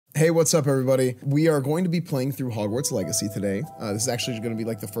Hey, what's up everybody? We are going to be playing through Hogwarts Legacy today. This is actually going to be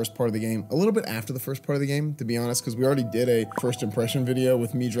like the first part of the game, a little bit after the first part of the game, to be honest, because we already did a first impression video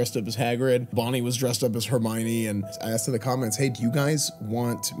with me dressed up as Hagrid. Bonnie was dressed up as Hermione, and I asked in the comments, hey, do you guys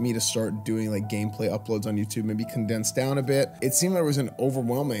want me to start doing like gameplay uploads on YouTube, maybe condensed down a bit? It seemed there was an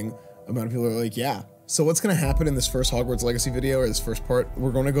overwhelming amount of people that were like, yeah. So what's gonna happen in this first Hogwarts Legacy video, or this first part,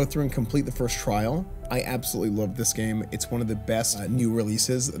 we're gonna go through and complete the first trial. I absolutely love this game. It's one of the best new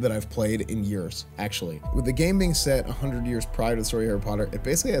releases that I've played in years, actually. With the game being set 100 years prior to the story of Harry Potter, it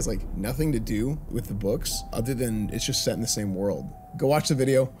basically has like nothing to do with the books, other than it's just set in the same world. Go watch the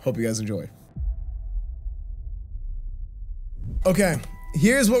video, hope you guys enjoy. Okay.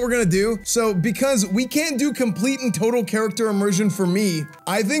 Here's what we're gonna do. So because we can't do complete and total character immersion for me,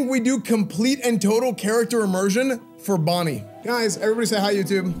 I think we do complete and total character immersion for Bonnie. Guys, everybody say hi,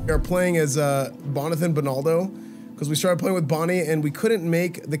 YouTube. We are playing as Bonathan Bonaldo, because we started playing with Bonnie and we couldn't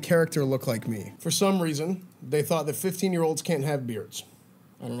make the character look like me. For some reason, they thought that 15-year-olds can't have beards.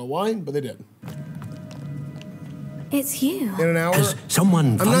 I don't know why, but they did. It's you. In an hour. Has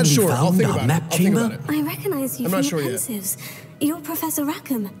someone I'm not sure. I'll think our about map it. I'll think chamber? about it. I recognize you I'm from not the sure yet. pensives. You're Professor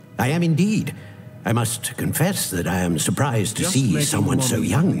Rackham. I am indeed. I must confess that I am surprised to see someone so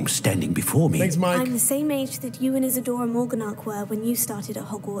young standing before me. Thanks, Mike. I'm the same age that you and Isadora Morganach were when you started at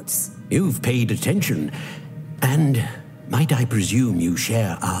Hogwarts. You've paid attention, and might I presume you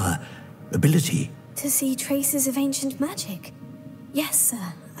share our ability? To see traces of ancient magic. Yes,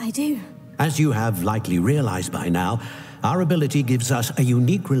 sir, I do. As you have likely realized by now, our ability gives us a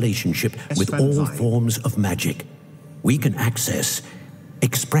unique relationship with all forms of magic. We can access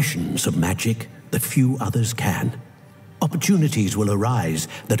expressions of magic that few others can. Opportunities will arise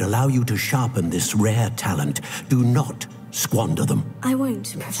that allow you to sharpen this rare talent. Do not squander them. I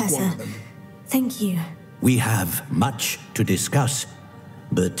won't, Professor. Thank you. We have much to discuss.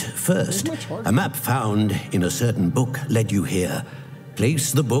 But first, a map found in a certain book led you here.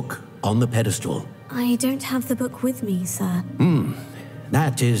 Place the book on the pedestal. I don't have the book with me, sir.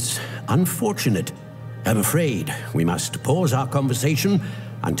 That is unfortunate. I'm afraid we must pause our conversation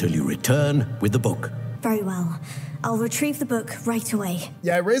until you return with the book. Very well. I'll retrieve the book right away.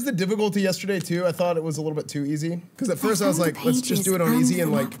 Yeah, I raised the difficulty yesterday too. I thought it was a little bit too easy. Because at first I was like, let's just do it on easy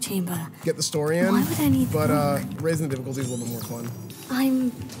and like get the story in. Why would I need but raising the difficulty is a little bit more fun. I'm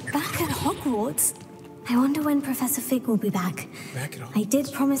back at Hogwarts. I wonder when Professor Fig will be back. Back at Hogwarts. I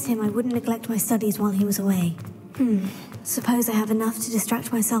did promise him I wouldn't neglect my studies while he was away. Suppose I have enough to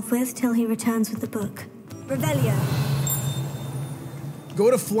distract myself with till he returns with the book. Revelio.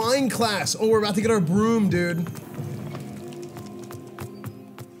 Go to flying class. Oh, we're about to get our broom, dude.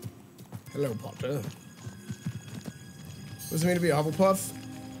 Hello, Potter. What does it mean to be a Hufflepuff?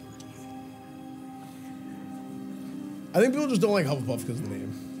 I think people just don't like Hufflepuff because of the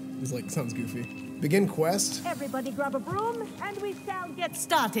name. It's like, sounds goofy. Begin quest. Everybody grab a broom and we shall get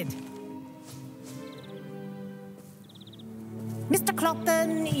started. Mr.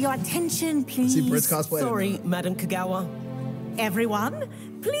 Clopton, your attention, please. See Brit's cosplay. Sorry, Madam Kagawa. Everyone,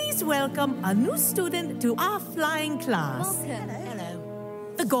 please welcome a new student to our flying class. Welcome.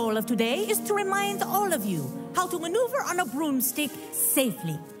 Hello. The goal of today is to remind all of you how to maneuver on a broomstick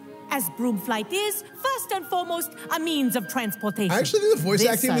safely. As broom flight is, first and foremost, a means of transportation. I actually think the voice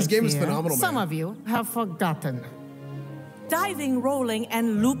acting in this game is phenomenal, Some man. of you have forgotten. Diving, rolling,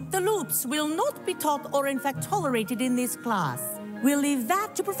 and loop-the-loops will not be taught or in fact tolerated in this class. We'll leave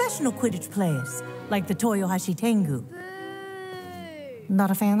that to professional Quidditch players, like the Toyohashi Tengu. Not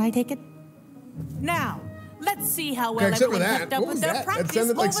a fan, I take it? Now, let's see how well except for everyone that. kept up What with was their that? That practice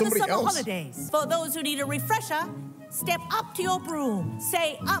sounded like over the somebody summer else. holidays. For those who need a refresher, step up to your broom,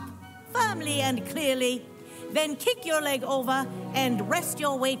 say up firmly and clearly, then kick your leg over and rest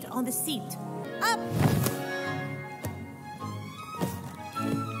your weight on the seat. Up!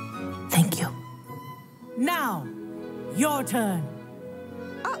 Thank you. Now, your turn.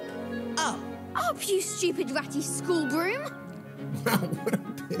 Up. Up. Up, you stupid ratty school broom. Wow, what a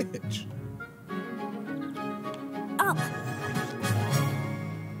bitch. Up.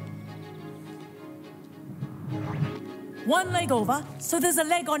 One leg over, so there's a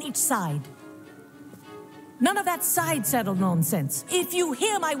leg on each side. None of that side saddle nonsense. If you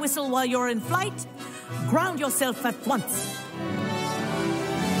hear my whistle while you're in flight, ground yourself at once.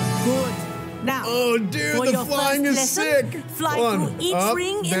 Good. Now, Oh, dude, for the your flying first is lesson, sick. fly Hold on. through each Up,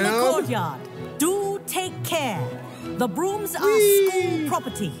 ring in the down. courtyard. Do take care. The brooms are Whee! school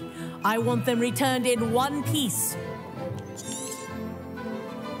property. I want them returned in one piece.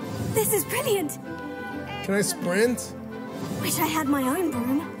 This is brilliant. Can I sprint? Wish I had my own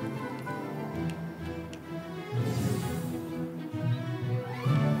broom.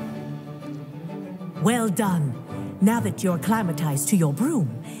 Well done. Now that you're acclimatized to your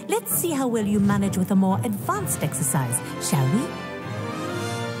broom, let's see how well you manage with a more advanced exercise, shall we?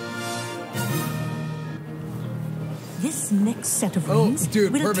 This next set of rings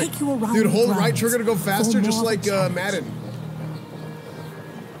dude, will perfect. take you around. Dude, hold the right trigger to go grounds faster, for just more like challenge. Madden.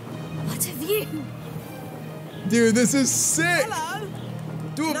 What a view! Dude, this is sick. Hello.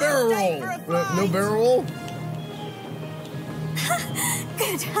 Do a No barrel date roll. for a No fight. barrel roll.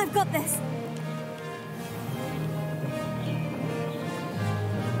 Good, I've got this.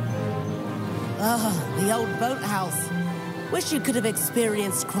 Ah, the old boathouse. Wish you could have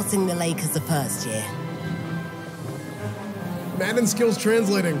experienced crossing the lake as a first year. Madden skills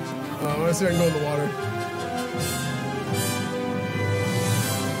translating. I want to see if I can go in the water.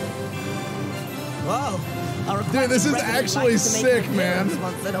 Whoa. Dude, this is actually sick, man.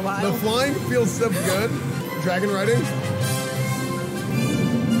 Once in a The while. flying feels so good. Dragon riding.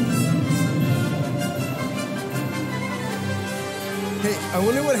 Hey, I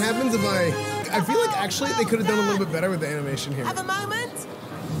wonder what happens if I feel like actually they could have done a little bit better with the animation here. Have a moment.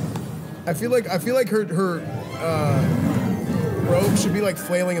 I feel like her robe should be like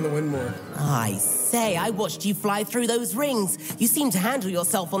flailing in the wind more. I say, I watched you fly through those rings. You seem to handle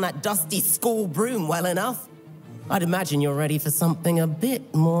yourself on that dusty school broom well enough. I'd imagine you're ready for something a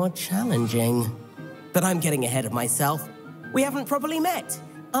bit more challenging. But I'm getting ahead of myself. We haven't properly met.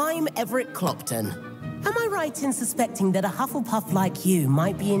 I'm Everett Clopton. Am I right in suspecting that a Hufflepuff like you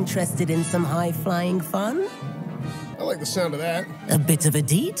might be interested in some high-flying fun? I like the sound of that. A bit of a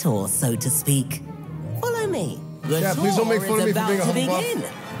detour, so to speak. Follow me. The Yeah, please don't make fun tour of me is for being a about to Hufflepuff. begin.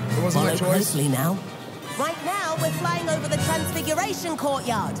 It wasn't my Follow choice. closely now. Right now, we're flying over the Transfiguration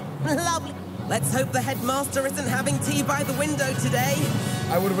Courtyard. Lovely. Let's hope the headmaster isn't having tea by the window today.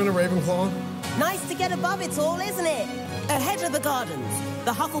 I would have been a Ravenclaw. Nice to get above it all, isn't it? Ahead of the gardens,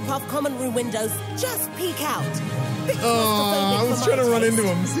 the Hufflepuff common room windows just peek out. Bit claustrophobic I was for trying to my run taste. into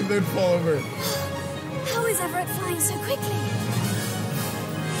him, see if they'd fall over. How is Everett flying so quickly?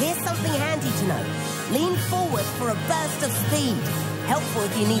 Here's something handy to know. Lean forward for a burst of speed. Helpful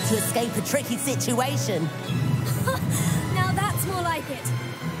if you need to escape a tricky situation. Now that's more like it.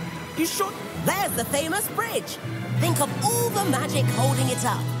 You should. There's the famous bridge. Think of all the magic holding it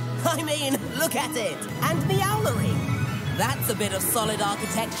up. I mean, look at it. And the owlery. That's a bit of solid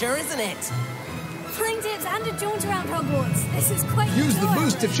architecture, isn't it? Flying dips and a jaunt around Hogwarts. This is quite Use the adorable.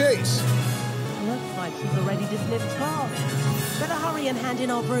 boost to chase. Looks like she's already dismissed class. Better hurry and hand in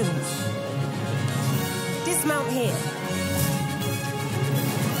our brooms. Dismount here.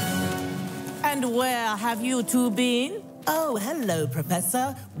 And where have you two been? Oh, hello,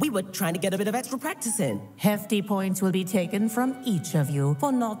 Professor. We were trying to get a bit of extra practice in. Hefty points will be taken from each of you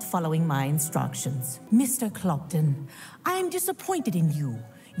for not following my instructions. Mr. Clopton, I am disappointed in you.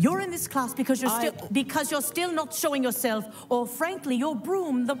 You're in this class because you're still not showing yourself, or frankly, your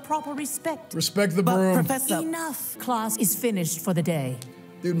broom the proper respect. Respect the But, broom. Professor... Enough. Class is finished for the day.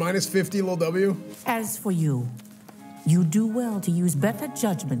 Dude, minus 50, little W. As for you, you do well to use better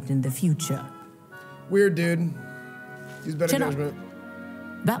judgment in the future. Weird, dude. Use better Chin up. judgment.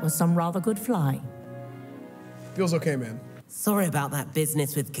 That was some rather good flying. Feels okay, man. Sorry about that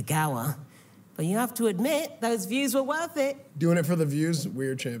business with Kagawa. But you have to admit, those views were worth it. Doing it for the views?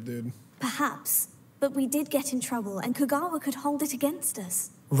 Weird champ, dude. Perhaps. But we did get in trouble, and Kagawa could hold it against us.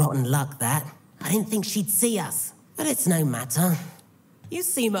 Rotten luck, that. I didn't think she'd see us. But it's no matter. You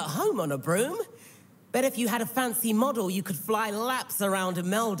seem at home on a broom. Bet if you had a fancy model, you could fly laps around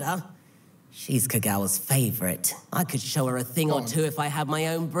Imelda. She's Kagawa's favorite. I could show her a thing or two if I had my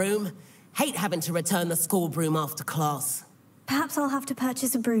own broom. Hate having to return the school broom after class. Perhaps I'll have to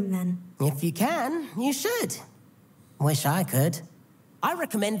purchase a broom then. If you can, you should. Wish I could. I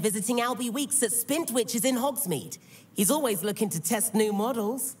recommend visiting Albie Weeks at Spintwitches in Hogsmeade. He's always looking to test new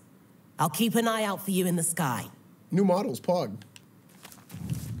models. I'll keep an eye out for you in the sky. New models, Pog.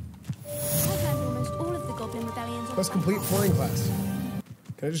 I've had almost all of the Goblin Rebellions on Plus complete flying class.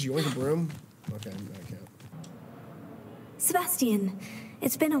 Can I just yoink a broom? Okay, no, I can't. Sebastian,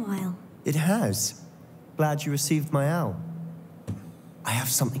 it's been a while. It has. Glad you received my owl. I have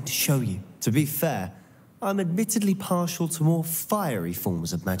something to show you. To be fair, I'm admittedly partial to more fiery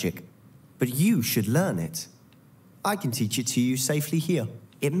forms of magic, but you should learn it. I can teach it to you safely here.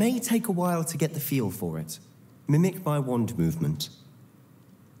 It may take a while to get the feel for it. Mimic my wand movement.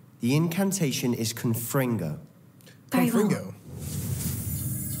 The incantation is Confringo. Very well. Confringo.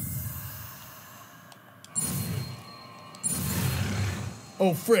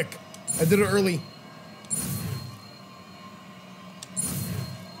 Oh, frick. I did it early.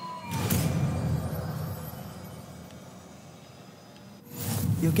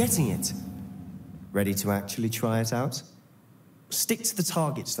 You're getting it. Ready to actually try it out? Stick to the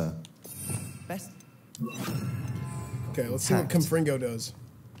targets, though. Best. Okay, let's see what Confringo does.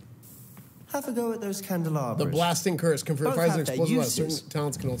 Have a go at those candelabras. The blasting curse Both fires an have their explosive blast. uses, Certain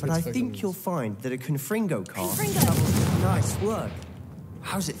talents can alter but its I think you'll find that a Confringo card Confringo! covers nice work.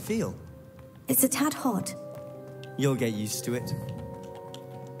 How's it feel? It's a tad hot. You'll get used to it.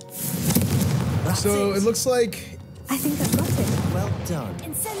 So it looks like I think I've got it. Well done.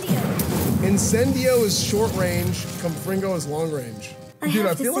 Incendio! Incendio is short range, Confringo is long range. Dude, I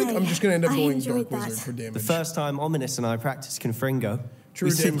have to feel like say, I'm just gonna end up I going enjoyed Dark that. Wizard for damage. The first time Ominous and I practiced Confringo, True,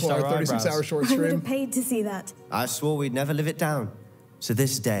 we Dave singed our Clark, 36 eyebrows. hour short I would stream. have paid to see that. I swore we'd never live it down. So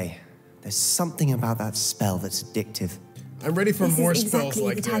this day, there's something about that spell that's addictive. I'm ready for This more is spells exactly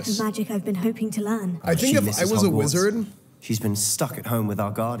like the type this. of magic I've been hoping to learn. I think She if I misses was a Hogwarts. wizard, She's been stuck at home with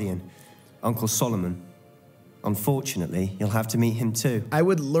our guardian, Uncle Solomon. Unfortunately, you'll have to meet him too. I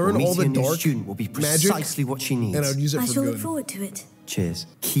would learn all the Meeting a new dark student will be magic, precisely what she needs. and I would use it I for shall look good. forward to it. Cheers.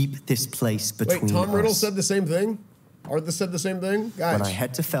 Keep this place between Wait, Tom Riddle us. said the same thing? Arthur said the same thing? Guys, When I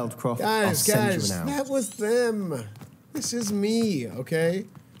head to Feldcroft, I'll guys, send guys, you an owl. that was them. This is me, okay?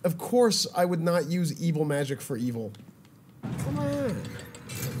 Of course I would not use evil magic for evil. Come on.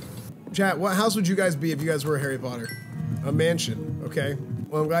 Chat, what house would you guys be if you guys were Harry Potter? A mansion, okay?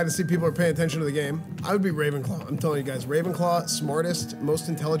 Well, I'm glad to see people are paying attention to the game. I would be Ravenclaw. I'm telling you guys, Ravenclaw, smartest, most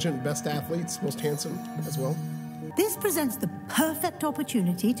intelligent, best athletes, most handsome as well. This presents the perfect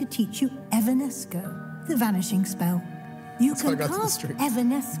opportunity to teach you Evanesco, the vanishing spell. You That's how I can got to the cast stream.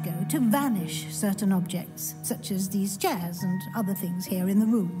 Evanesco to vanish certain objects, such as these chairs and other things here in the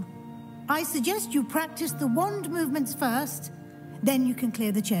room. I suggest you practice the wand movements first, then you can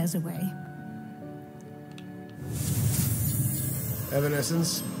clear the chairs away.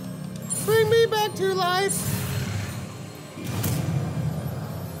 Evanescence. Bring me back to life.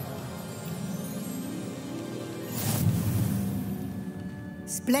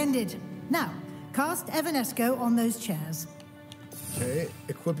 Splendid. Now, cast Evanesco on those chairs. Okay,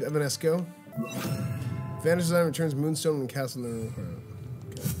 equip Evanesco. Vantage Design returns Moonstone and Castle.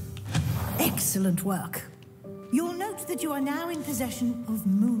 Okay. Excellent work. You'll note that you are now in possession of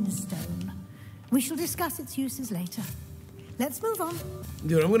Moonstone. We shall discuss its uses later. Let's move on.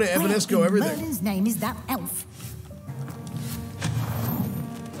 Dude, I'm gonna Evanesco Where in everything. Merlin's name is that elf?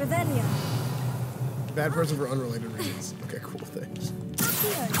 Revelio. Bad person for unrelated reasons. Okay, cool, thanks.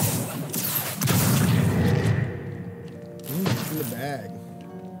 Ooh, what's in the bag?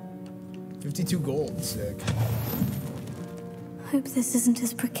 52 gold, sick. Hope this isn't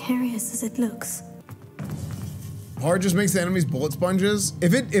as precarious as it looks. Hard just makes the enemies bullet sponges.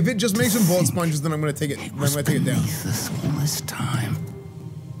 If it just makes them bullet sponges, then I'm gonna take it. I'm gonna take it down. Us all this time.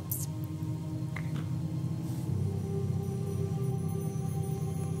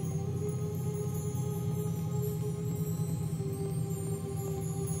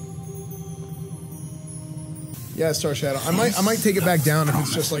 Yeah, Star Shadow. I might take it back down if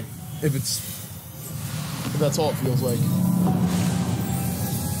it's just like if that's all it feels like.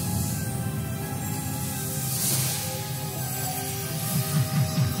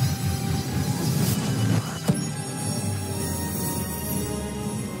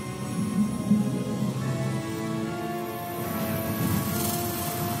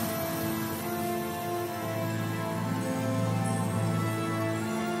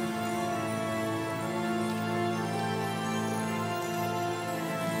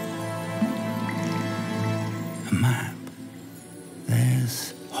 A map.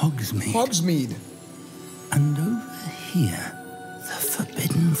 There's Hogsmeade. Hogsmeade. And over here, the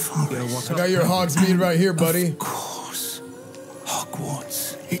Forbidden Forest. I got your Hogsmeade right here, buddy. Of course.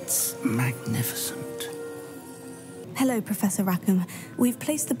 Hogwarts. It's magnificent. Hello, Professor Rackham. We've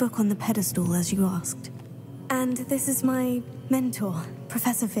placed the book on the pedestal as you asked. And this is my mentor,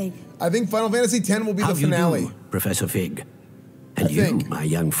 Professor Fig. I think Final Fantasy X will be How the do you finale. do, Professor Fig? And I you, think. my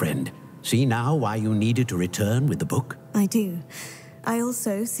young friend, see now why you needed to return with the book? I do. I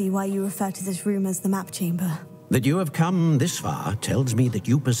also see why you refer to this room as the map chamber. That you have come this far tells me that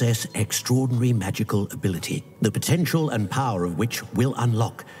you possess extraordinary magical ability, the potential and power of which will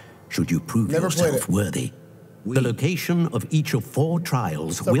unlock should you prove Never played yourself it. worthy. The location of each of 4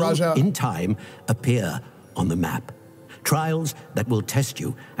 trials up, will, Raja? in time, appear on the map. Trials that will test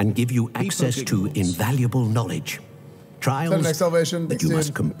you and give you access to invaluable knowledge. Trials next elevation. that you Thanks, must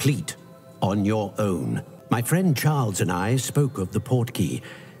dude. complete on your own. My friend Charles and I spoke of the portkey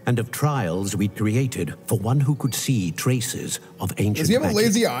and of trials we created for one who could see traces of ancient Does he have a magic.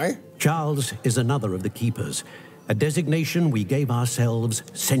 lazy eye? Charles is another of the keepers, a designation we gave ourselves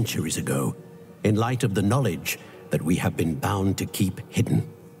centuries ago, in light of the knowledge that we have been bound to keep hidden.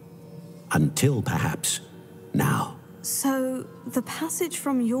 Until perhaps now. So, the passage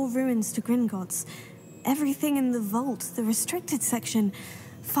from your ruins to Gringotts, everything in the vault, the restricted section,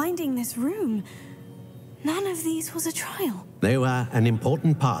 finding this room, none of these was a trial. They were an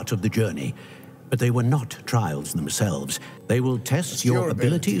important part of the journey, but they were not trials themselves. They will test your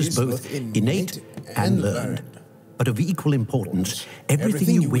abilities, both innate and learned. But of equal importance,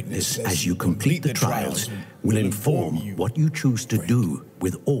 everything you witness as you complete the trials will inform what you choose to do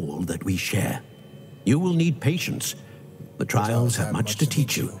with all that we share. You will need patience. The trials have much to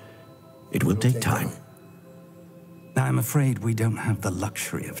teach you. It will take time. I'm afraid we don't have the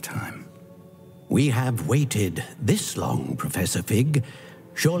luxury of time. We have waited this long, Professor Fig.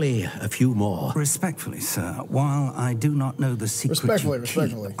 Surely a few more. Respectfully, sir, while I do not know the secret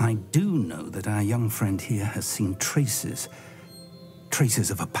Respectfully. I do know that our young friend here has seen traces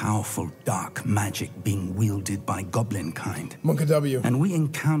of a powerful dark magic being wielded by goblin kind. Monka W. And we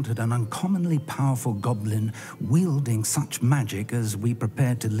encountered an uncommonly powerful goblin wielding such magic as we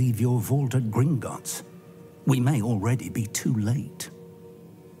prepared to leave your vault at Gringotts. We may already be too late.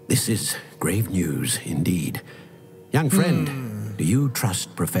 This is grave news indeed. Young friend, do you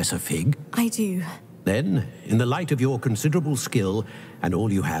trust Professor Fig? I do. Then, in the light of your considerable skill and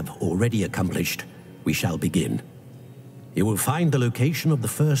all you have already accomplished, we shall begin. You will find the location of the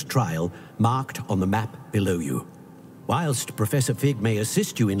first trial marked on the map below you. Whilst Professor Fig may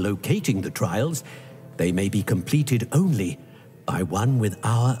assist you in locating the trials, they may be completed only by one with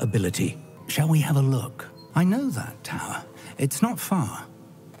our ability. Shall we have a look? I know that tower. It's not far.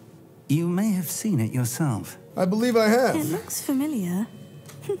 You may have seen it yourself. I believe I have. It looks familiar.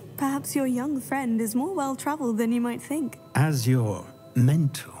 Perhaps your young friend is more well-traveled than you might think. As your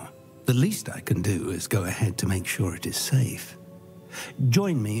mentor, the least I can do is go ahead to make sure it is safe.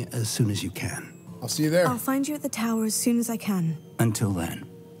 Join me as soon as you can. I'll see you there. I'll find you at the tower as soon as I can. Until then,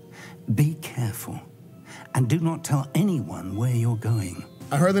 be careful. And do not tell anyone where you're going.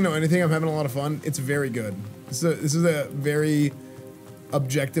 I hardly know anything. I'm having a lot of fun. It's very good. This is a very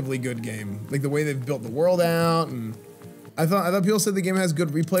objectively good game. Like the way they've built the world out, and I thought people said the game has good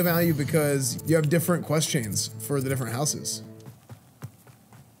replay value because you have different quest chains for the different houses.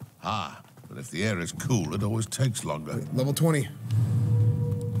 Ah, but if the air is cool, it always takes longer. Level 20.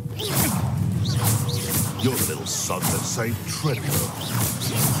 You're the little son that saved Treadwell.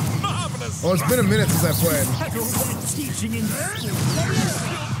 Marvelous! Oh, it's been a minute since I played.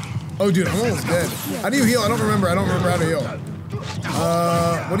 Oh, dude, I'm almost dead. How do you heal? I don't remember. I don't remember how to heal.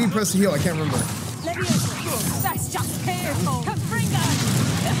 What do you press to heal? I can't remember. That's just careful.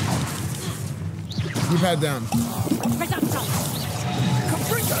 You pad down.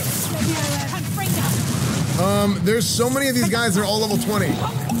 There's so many of these guys. They're all level 20.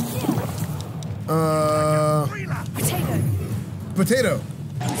 Potato.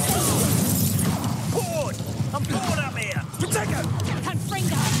 I'm bored up here. Potato.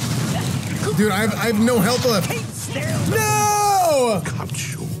 Dude, I have no health left. No! Cut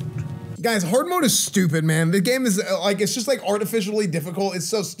short. Guys, hard mode is stupid, man. The game is like, it's just like artificially difficult. It's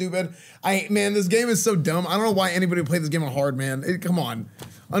so stupid. Man, this game is so dumb. I don't know why anybody would play this game on hard, man. Come on.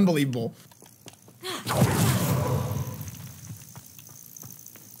 Unbelievable.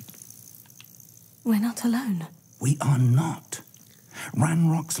 We're not alone. We are not.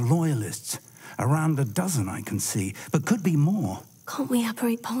 Ranrock's loyalists. Around a dozen I can see, but could be more. Can't we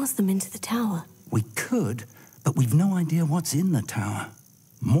apparate past them into the tower? We could, but we've no idea what's in the tower.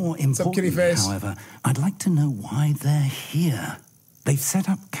 More importantly, however, I'd like to know why they're here. They've set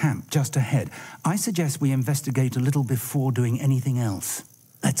up camp just ahead. I suggest we investigate a little before doing anything else.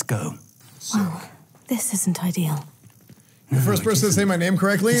 Let's go. Well, this isn't ideal. The first person to say my name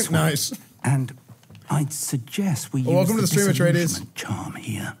correctly? Nice. And I'd suggest we use welcome to the stream, Atreides. disillusionment charm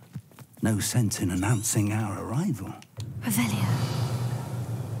here. No sense in announcing our arrival. Revelio.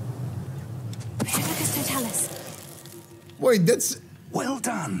 Petrificus Totalis. Wait, that's... Well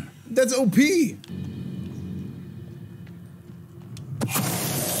done. That's OP.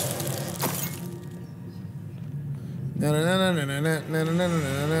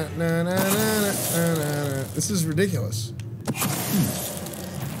 This is ridiculous.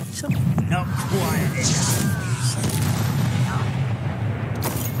 Not quiet enough.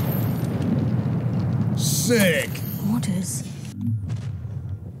 Sick. Orders.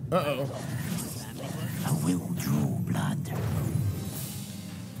 Uh-oh. I will draw blood.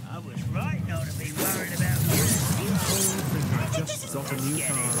 I was right not to be worried about you. Just got a new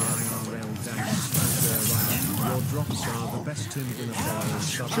car on our rail down. Your drops are the best tins in the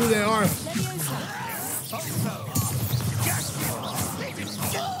forest. Sure they are.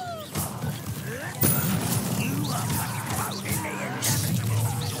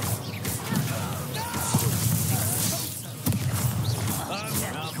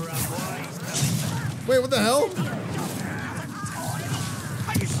 What the hell?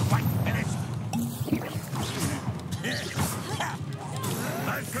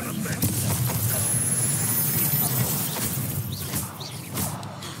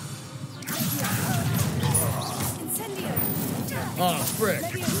 Oh, frick.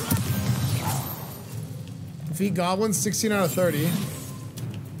 Defeat goblins, 16 out of 30.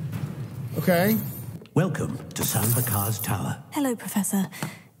 Okay. Welcome to Sanbakar's Tower. Hello, Professor.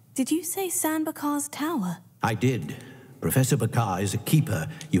 Did you say Sanbakar's Tower? I did. Professor Bakar is a keeper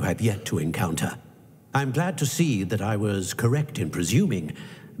you have yet to encounter. I'm glad to see that I was correct in presuming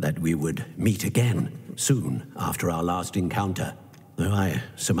that we would meet again soon after our last encounter. Though I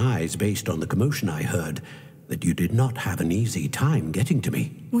surmise, based on the commotion I heard, that you did not have an easy time getting to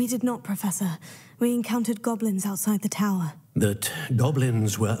me. We did not, Professor. We encountered goblins outside the tower. That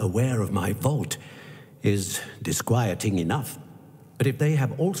goblins were aware of my vault is disquieting enough. But if they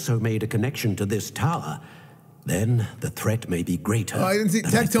have also made a connection to this tower, then the threat may be greater. Oh, I didn't see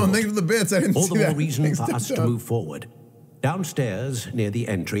Tectone. Thank you for the bits. I didn't see that. All the more reason for us to move forward. Downstairs, near the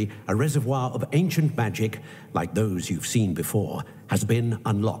entry, a reservoir of ancient magic, like those you've seen before, has been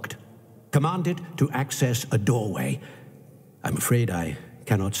unlocked. Commanded to access a doorway. I'm afraid I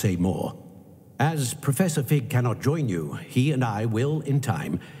cannot say more. As Professor Fig cannot join you, he and I will, in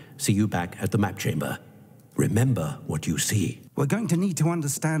time, see you back at the map chamber. Remember what you see. We're going to need to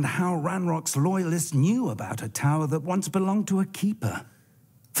understand how Ranrock's loyalists knew about a tower that once belonged to a keeper.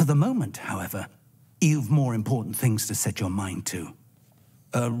 For the moment, however, you've more important things to set your mind to.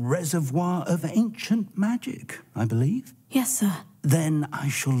 A reservoir of ancient magic, I believe? Yes, sir. Then I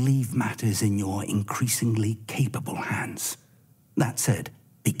shall leave matters in your increasingly capable hands. That said,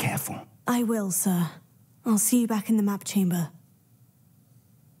 be careful. I will, sir. I'll see you back in the map chamber.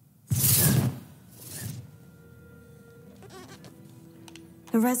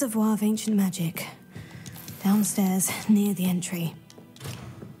 A reservoir of ancient magic. Downstairs, near the entry.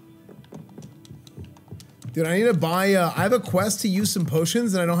 Dude, I need to buy, I have a quest to use some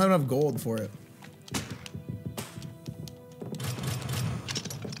potions and I don't have enough gold for it.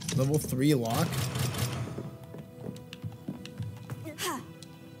 Level 3 lock.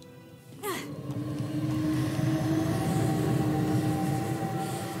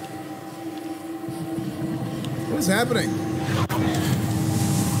 What is happening?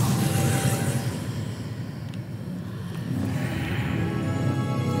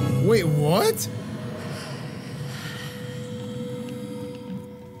 Wait, what?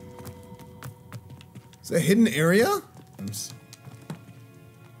 Is it a hidden area?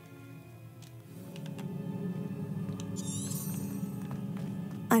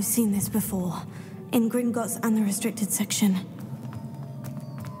 I've seen this before, in Gringotts and the restricted section.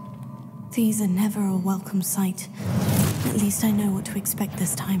 These are never a welcome sight. At least I know what to expect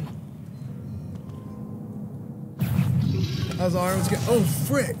this time. How's arms get? Oh,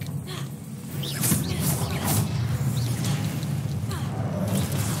 frick!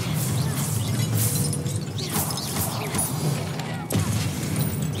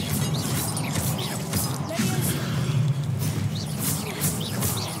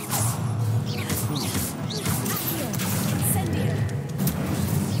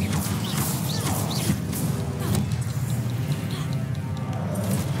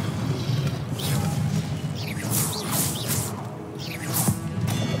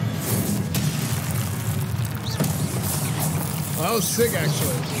 That was sick,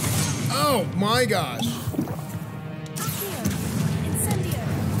 actually. Oh my gosh.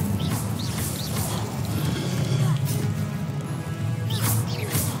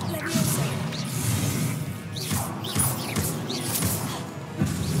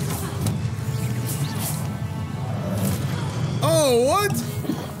 Oh, what?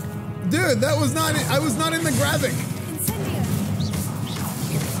 Dude, that was not it. I was not in the graphic.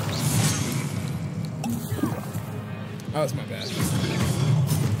 Oh, that's my bad.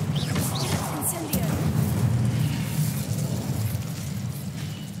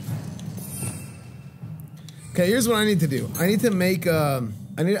 Okay, here's what I need to do. I need to make I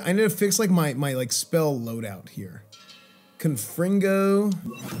need to fix like my like spell loadout here. Confringo,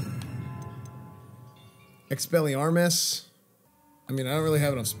 Expelliarmus. I mean, I don't really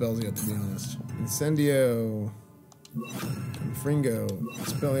have enough spells yet, to be honest. Incendio, Confringo,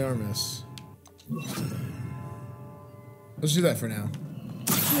 Expelliarmus. Let's do that for now.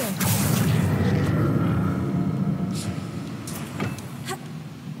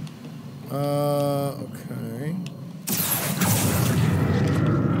 Okay.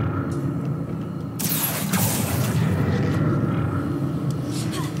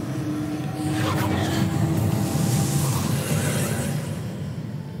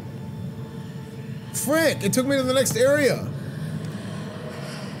 frick! It took me to the next area.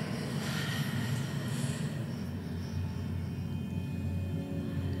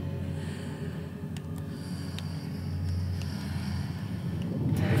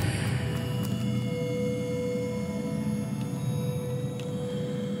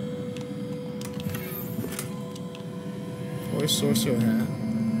 Where's Sorcerer Hat?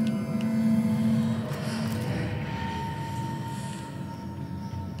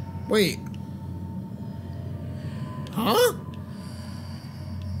 Wait. Huh?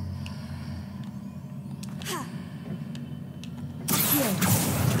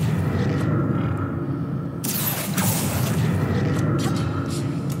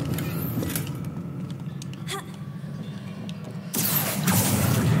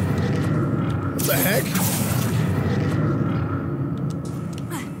 What the heck?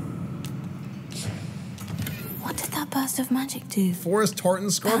 What did that burst of magic do? Forest tartan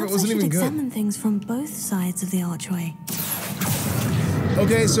scarf? Perhaps It wasn't I should even good. examine things from both sides of the archway.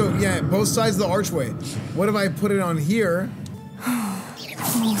 Okay, so yeah, both sides of the archway. What if I put it on here?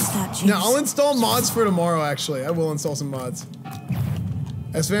 More statues. Now, I'll install mods for tomorrow, actually. I will install some mods.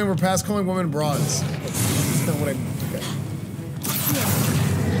 Esfand, we're past calling women broads. That's not what I mean. Okay.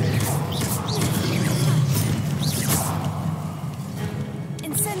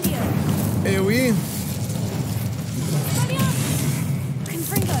 Incendio. AoE.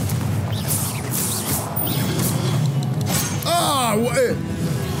 Confringo. Ah! What?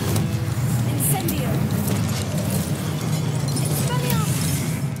 Incendio. Confringo.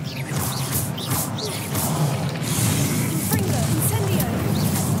 Incendio.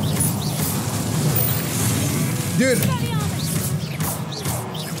 Dude.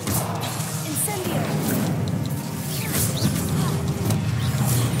 Incendio.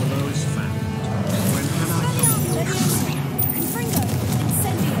 Below is found. When Confringo.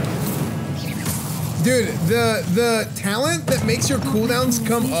 Incendio. Dude, the talent that makes your cooldowns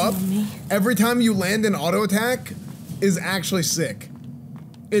come up every time you land an auto attack is actually sick.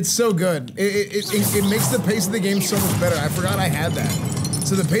 It's so good. It makes the pace of the game so much better. I forgot I had that.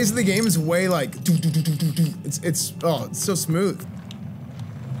 So the pace of the game is way like it's so smooth.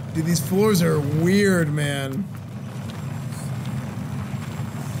 Dude, these floors are weird, man.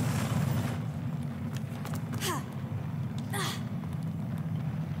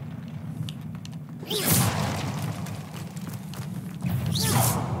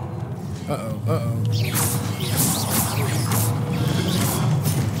 Uh-oh.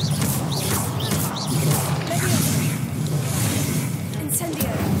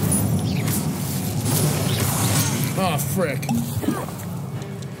 Incendio. Oh, frick.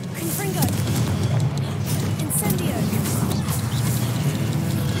 Confringo. Incendio.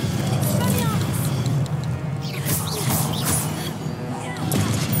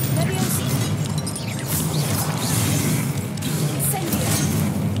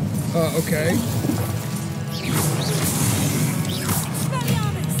 Okay.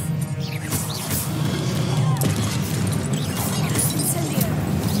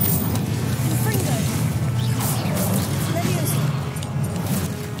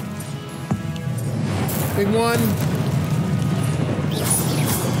 Big one.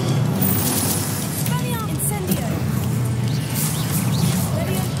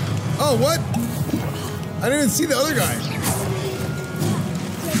 Oh, what? I didn't even see the other guy.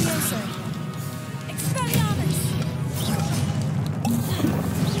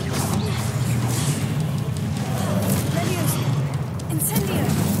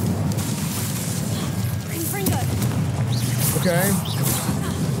 Okay.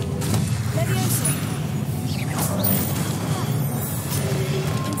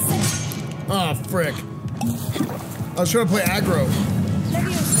 Oh, frick. I was trying to play aggro.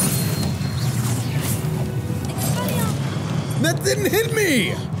 That didn't hit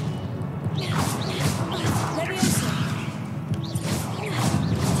me!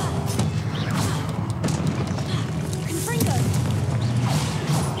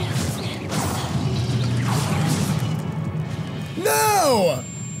 No!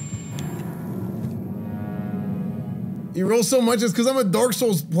 You roll so much, it's because I'm a Dark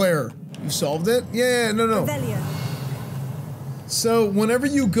Souls player. You solved it? Yeah, no. So, whenever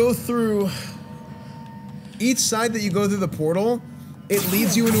you go through each side that you go through the portal, it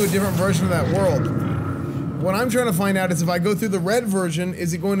leads you into a different version of that world. What I'm trying to find out is if I go through the red version,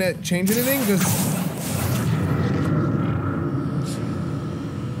 is it going to change anything?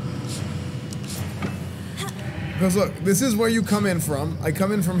 Because look, this is where you come in from. I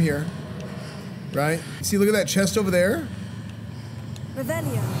come in from here, right? See, look at that chest over there?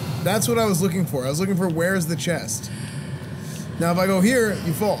 Revelio. That's what I was looking for. I was looking for where's the chest. Now, if I go here,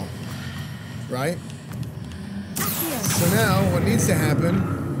 you fall, right? So now, what needs to happen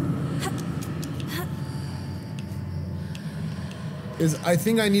is I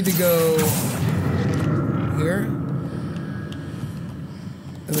think I need to go here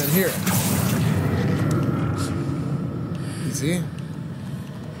and then here. You see?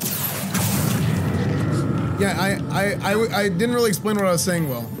 Yeah, I didn't really explain what I was saying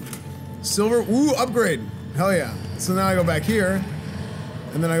well. Silver, ooh, upgrade. Hell yeah. So now I go back here,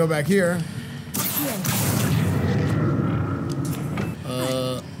 and then I go back here.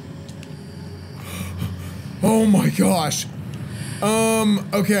 Oh my gosh.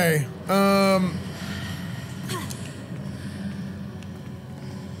 Okay.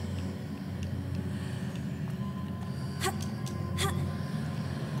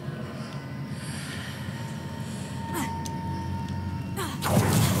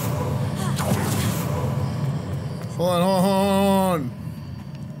 Hold on.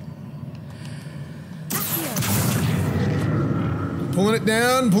 Pulling it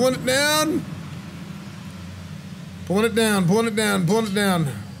down. Hold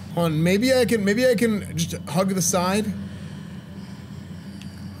on, maybe I can just hug the side.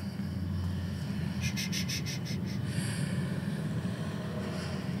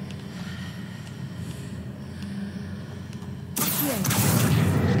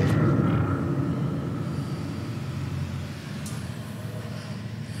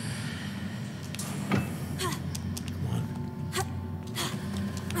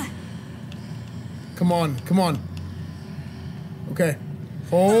 Come on. Okay.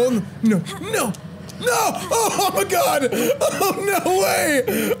 Hold. No. Oh my god. Oh, no way.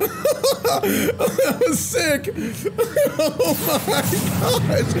 That was sick. Oh my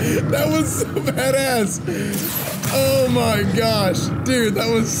gosh. That was so badass. Oh my gosh. Dude, that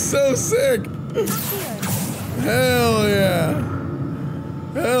was so sick. Hell yeah.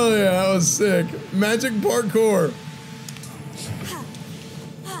 That was sick. Magic parkour.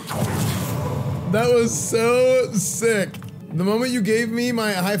 That was so sick. The moment you gave me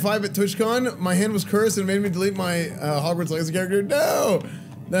my high five at TwitchCon, my hand was cursed and made me delete my Hogwarts Legacy character. No!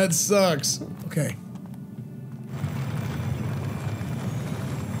 That sucks. Okay.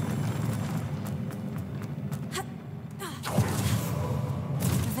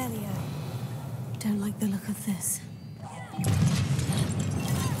 Revelio. Don't like the look of this.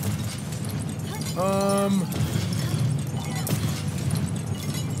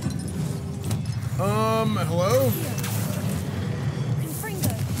 Hello?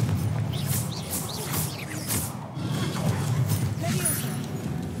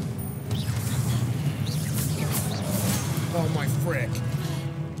 Oh my frick.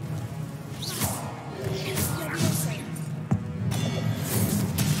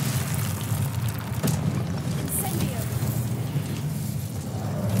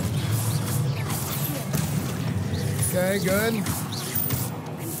 Okay, good.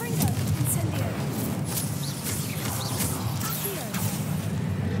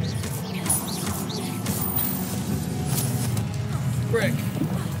 Frick.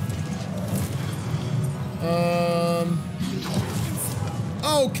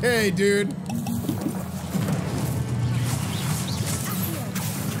 Okay, dude.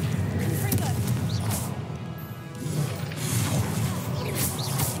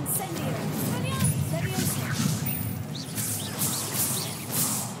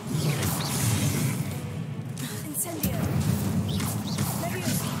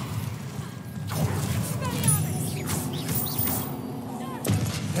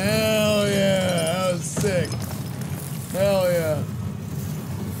 Hell yeah, that was sick. Hell yeah.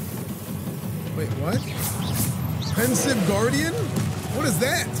 Wait, what? Pensive Guardian? What is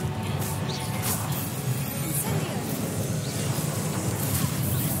that?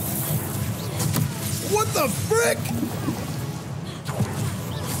 What the frick?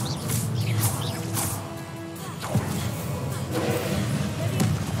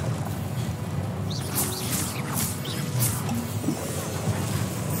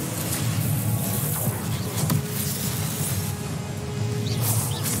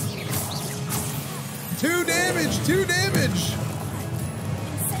 Two damage!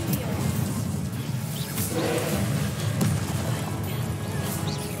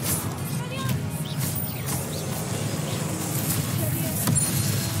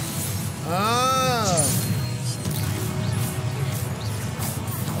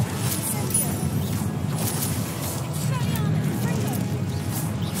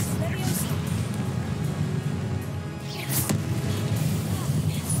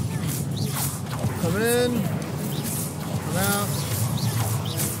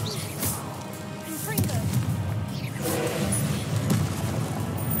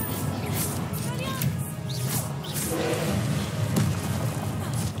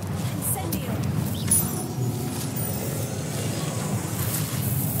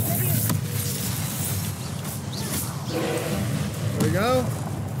 we go.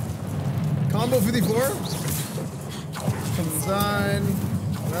 Combo 54. From inside.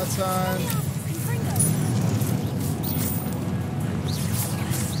 That side.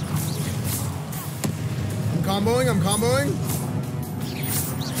 I'm comboing.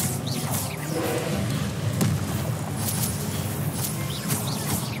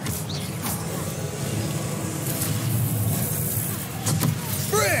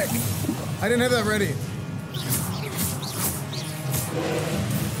 Frick! I didn't have that ready.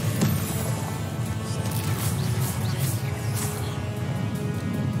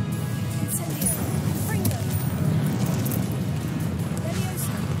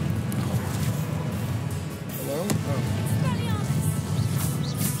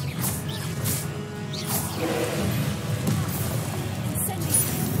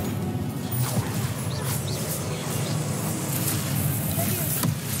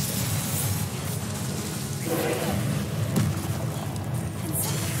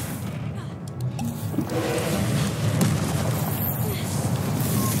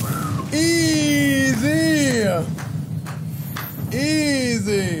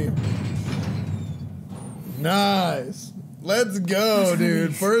 Easy. Nice. Let's go,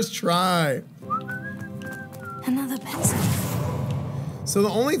 dude. First try. Another pencil. So the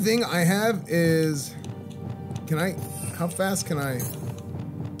only thing I have is, how fast can I?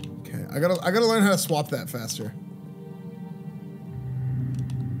 Okay, I gotta learn how to swap that faster.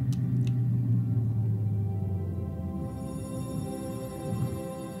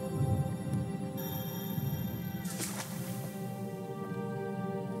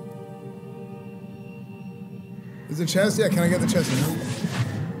 Is it chest? Yeah, can I get the chest now?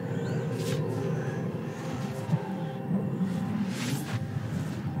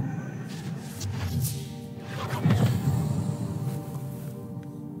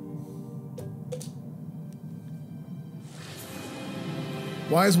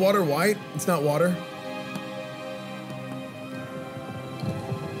 Why is water white? It's not water.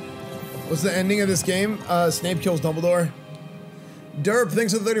 What's the ending of this game? Snape kills Dumbledore. Derp,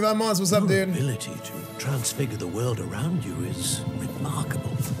 thanks for the 35 months. What's up, dude? Your ability to transfigure the world around you is remarkable.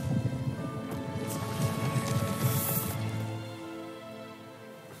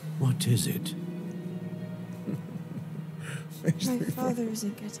 What is it? My father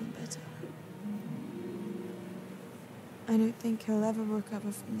isn't getting better. I don't think he'll ever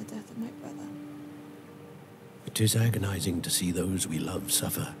recover from the death of my brother. It is agonizing to see those we love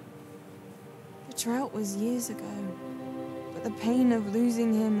suffer. The drought was years ago, but the pain of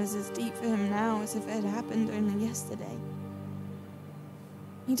losing him is as deep for him now as if it had happened only yesterday.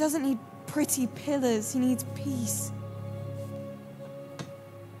 He doesn't need pretty pillars, he needs peace.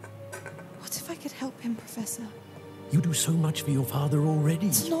 What if I could help him, Professor? You do so much for your father already.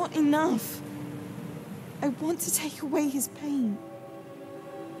 It's not enough. I want to take away his pain.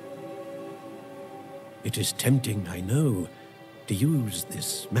 It is tempting, I know, to use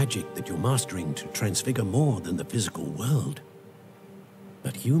this magic that you're mastering to transfigure more than the physical world.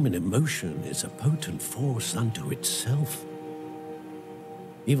 But human emotion is a potent force unto itself.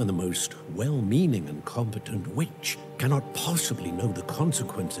 Even the most well-meaning and competent witch cannot possibly know the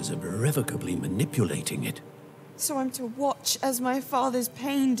consequences of irrevocably manipulating it. So I'm to watch as my father's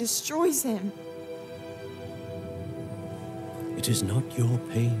pain destroys him. It is not your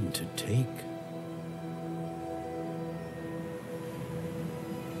pain to take.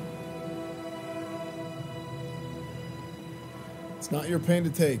 It's not your pain to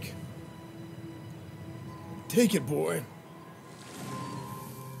take. Take it, boy.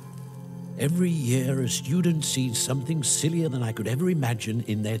 Every year, a student sees something sillier than I could ever imagine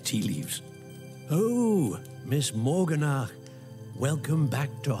in their tea leaves. Oh, Miss Morganach, welcome back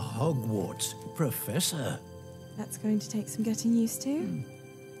to Hogwarts, Professor. That's going to take some getting used to.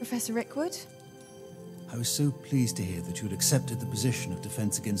 Professor Rickwood? I was so pleased to hear that you had accepted the position of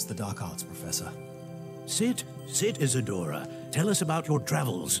Defense Against the Dark Arts, Professor. Sit, Isadora. Tell us about your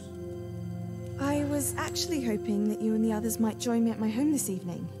travels. I was actually hoping that you and the others might join me at my home this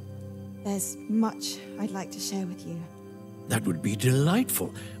evening. There's much I'd like to share with you. That would be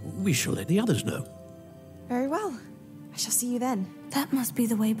delightful. We shall let the others know. Very well. I shall see you then. That must be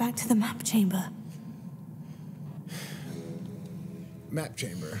the way back to the map chamber. Map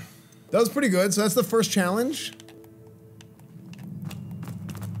chamber. That was pretty good. So that's the first challenge.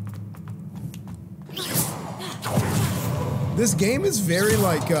 This game is very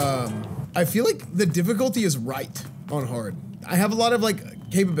like, I feel like the difficulty is right on hard. I have a lot of like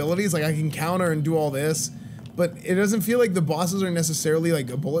capabilities, like I can counter and do all this, but it doesn't feel like the bosses are necessarily like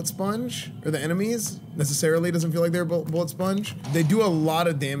a bullet sponge, or the enemies necessarily doesn't feel like they're a bullet sponge. They do a lot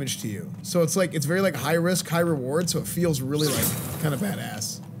of damage to you. So it's like, it's very like high risk, high reward, so it feels really like kind of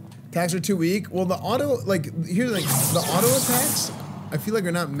badass. Attacks are too weak. Well, the auto, like, here's the thing, the auto attacks, I feel like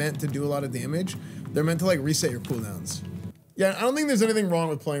are not meant to do a lot of damage. They're meant to like reset your cooldowns. Yeah, I don't think there's anything wrong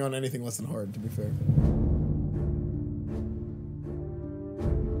with playing on anything less than hard, to be fair.